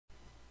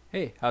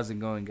Hey, how's it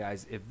going,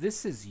 guys? If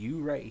this is you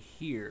right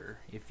here,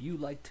 if you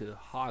like to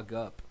hog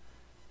up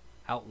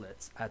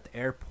outlets at the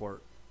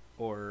airport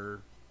or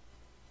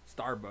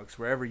Starbucks,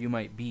 wherever you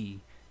might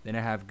be, then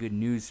I have good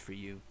news for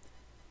you.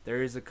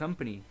 There is a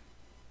company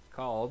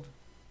called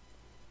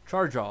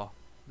ChargeAll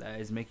that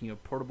is making a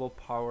portable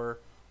power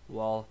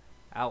wall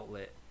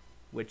outlet,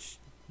 which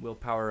will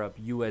power up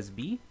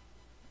USB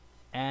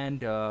and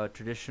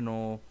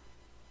traditional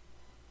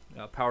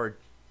power.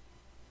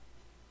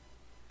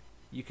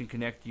 You can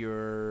connect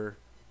your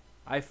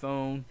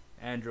iPhone,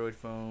 Android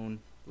phone,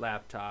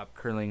 laptop,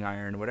 curling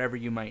iron, whatever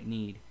you might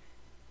need,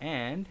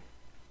 and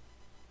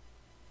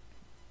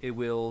it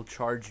will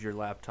charge your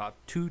laptop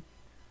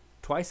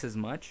twice as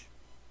much.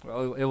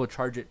 Well, it will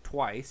charge it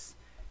twice.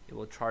 It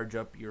will charge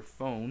up your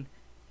phone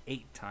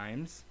 8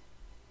 times.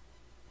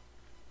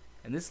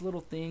 And this little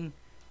thing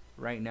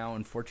right now,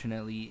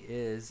 unfortunately,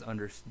 is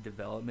under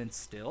development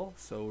still.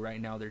 So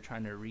right now they're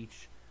trying to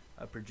reach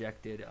a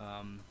projected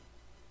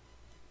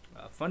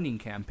funding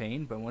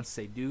campaign, but once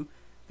they do,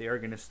 they are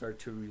going to start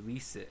to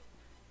release it.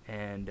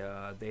 And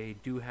they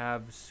do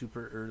have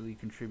super early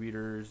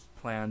contributors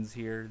plans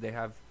here.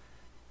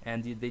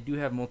 They do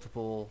have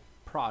multiple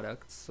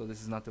products, so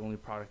this is not the only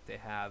product they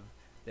have.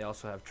 They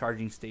also have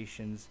charging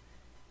stations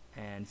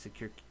and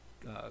secure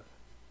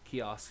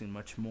kiosks and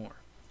much more.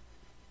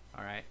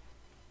 All right,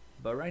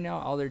 but right now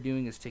all they're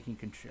doing is taking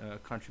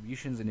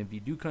contributions, and if you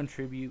do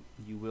contribute,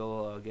 you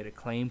will get a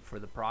claim for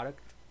the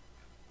product.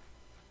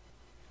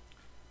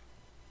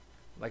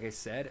 Like I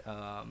said,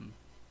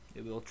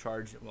 it will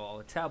charge. Well,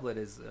 a tablet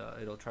is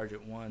it'll charge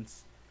it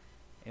once.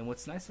 And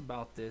what's nice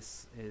about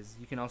this is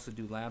you can also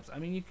do lamps. I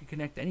mean, you can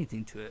connect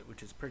anything to it,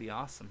 which is pretty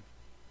awesome.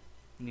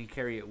 You can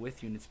carry it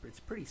with you, and it's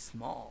pretty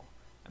small.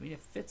 I mean,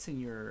 it fits in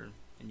your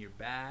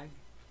bag.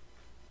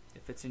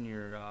 It fits in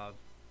your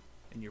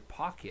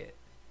pocket,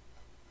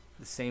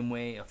 the same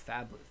way a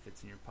phablet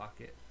fits in your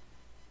pocket.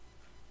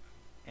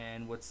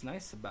 And what's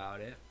nice about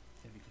it,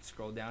 if you can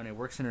scroll down, it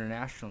works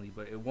internationally,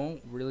 but it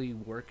won't really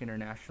work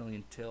internationally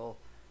until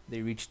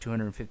they reach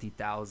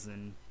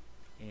 250,000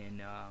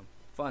 in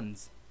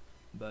funds.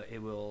 But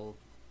it will,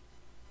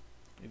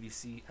 if you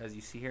see, as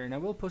you see here, and I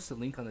will post a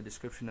link on the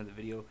description of the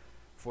video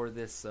for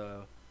this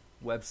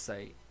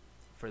website,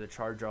 for the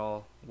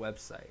ChargeAll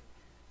website,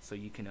 so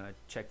you can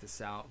check this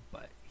out.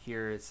 But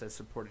here it says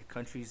supported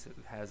countries. It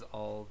has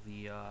all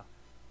the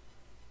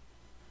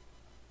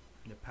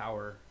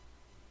power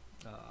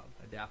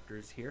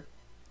adapters here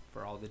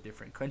for all the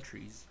different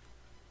countries,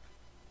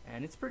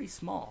 and it's pretty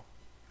small.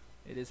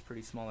 It is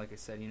pretty small, like I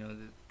said.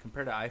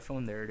 Compared to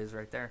iPhone, there it is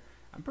right there.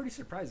 I'm pretty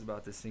surprised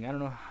about this thing. I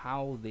don't know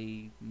how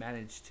they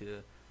managed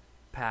to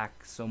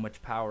pack so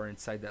much power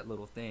inside that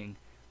little thing,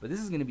 but this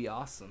is going to be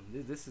awesome.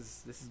 This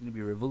is going to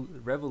be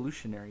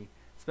revolutionary,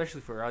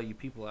 especially for all you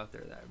people out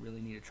there that really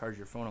need to charge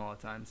your phone all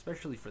the time,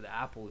 especially for the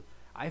Apple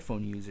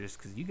iPhone users,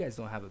 because you guys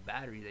don't have a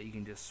battery that you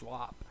can just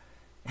swap.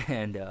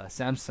 And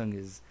Samsung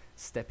is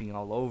stepping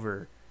all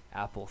over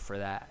Apple for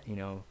that,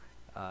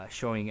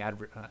 showing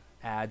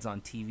ads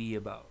on TV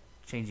about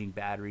changing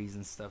batteries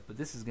and stuff. But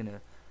this is going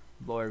to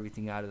blow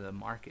everything out of the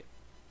market.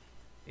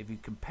 If you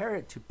compare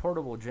it to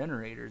portable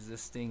generators,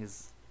 this thing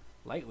is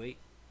lightweight,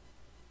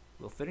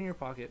 will fit in your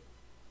pocket,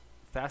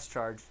 fast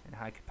charge, and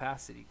high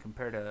capacity.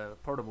 Compared to a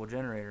portable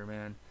generator,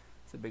 man,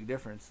 it's a big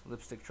difference.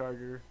 Lipstick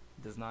charger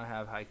does not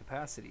have high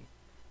capacity.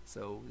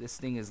 So this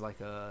thing is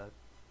like a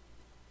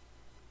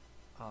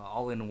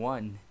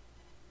all-in-one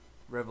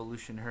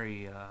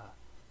revolutionary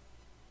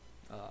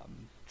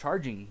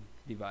charging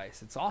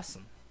device. It's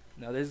awesome.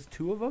 Now there's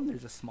two of them.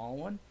 There's a small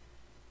one,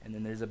 and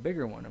then there's a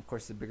bigger one. Of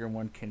course, the bigger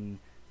one can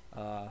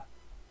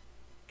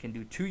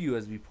do 2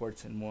 USB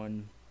ports and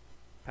 1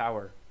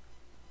 power.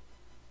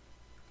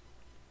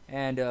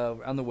 And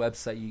on the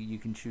website, you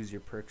can choose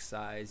your perk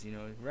size.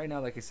 Right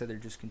now, like I said, they're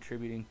just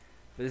contributing,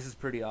 but this is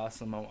pretty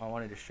awesome. I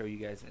wanted to show you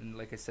guys, and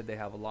like I said, they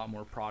have a lot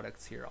more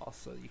products here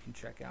also that you can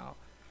check out.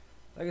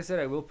 Like I said,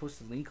 I will post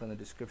a link on the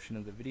description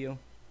of the video,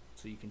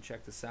 so you can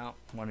check this out.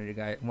 Wanted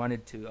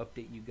to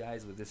update you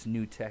guys with this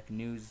new tech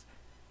news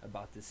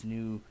about this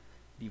new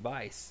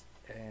device,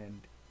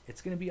 and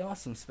it's gonna be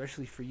awesome,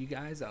 especially for you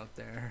guys out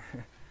there.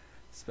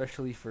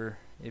 Especially for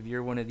if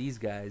you're one of these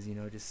guys,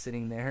 just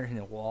sitting there in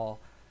a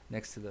wall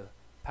next to the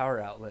power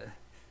outlet.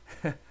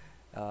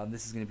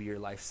 This is gonna be your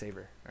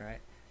lifesaver. All right,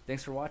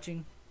 thanks for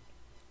watching.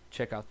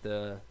 Check out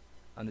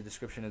on the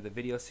description of the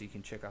video, so you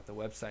can check out the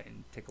website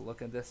and take a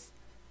look at this.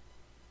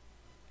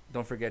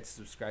 Don't forget to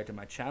subscribe to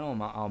my channel.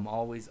 I'm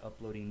always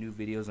uploading new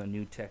videos on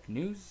new tech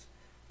news.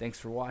 Thanks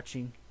for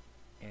watching,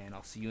 and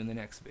I'll see you in the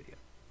next video.